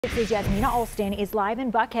This is Yasmina Alston is live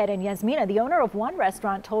in Buckhead, and Yasmina, the owner of one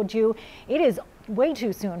restaurant, told you it is way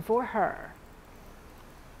too soon for her.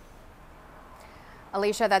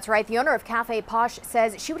 Alicia, that's right. The owner of Cafe Posh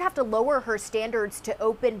says she would have to lower her standards to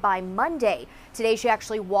open by Monday. Today, she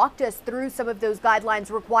actually walked us through some of those guidelines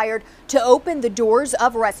required to open the doors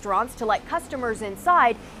of restaurants to let customers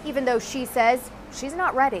inside, even though she says she's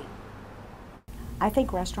not ready. I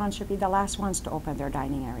think restaurants should be the last ones to open their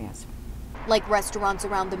dining areas. Like restaurants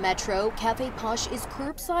around the metro, Cafe Posh is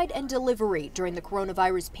curbside and delivery during the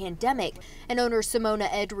coronavirus pandemic. And owner Simona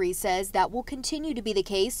Edry says that will continue to be the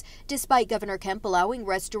case despite Governor Kemp allowing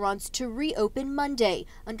restaurants to reopen Monday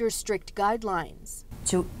under strict guidelines.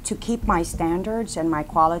 To keep my standards and my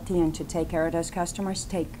quality and to take care of those customers,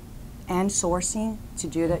 and sourcing to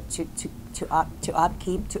do that, to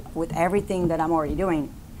upkeep with everything that I'm already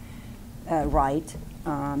doing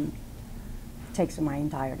takes my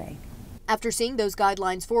entire day. After seeing those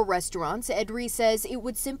guidelines for restaurants, Edry says it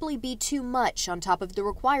would simply be too much on top of the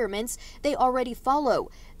requirements they already follow.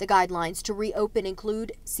 The guidelines to reopen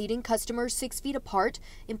include seating customers 6 feet apart,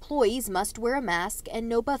 employees must wear a mask, and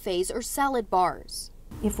no buffets or salad bars.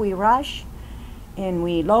 If we rush and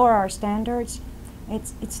we lower our standards,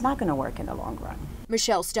 it's not going to work in the long run.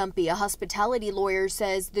 Michelle Stumpy, a hospitality lawyer,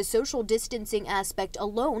 says the social distancing aspect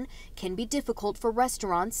alone can be difficult for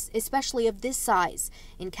restaurants, especially of this size.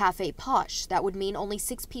 In Cafe Posh, that would mean only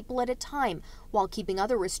 6 people at a time, while keeping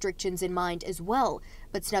other restrictions in mind as well.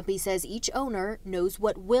 But Stumpy says each owner knows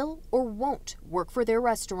what will or won't work for their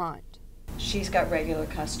restaurant. She's got regular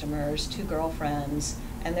customers, 2 girlfriends,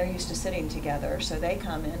 and they're used to sitting together, so they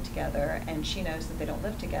come in together, and she knows that they don't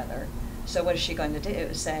live together. So what is she going to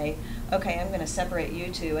do? Say, okay, I'm going to separate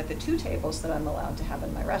you two at the 2 tables that I'm allowed to have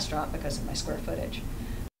in my restaurant because of my square footage.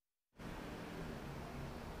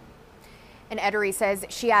 And Edry says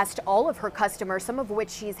she asked all of her customers, some of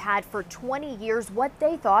which she's had for 20 years, what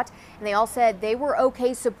they thought, and they all said they were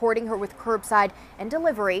okay supporting her with curbside and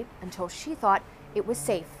delivery until she thought it was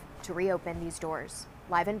safe to reopen these doors.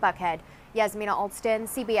 Live in Buckhead, Yasmina Alston,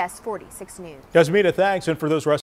 CBS 46 News. Yasmina, thanks. And for those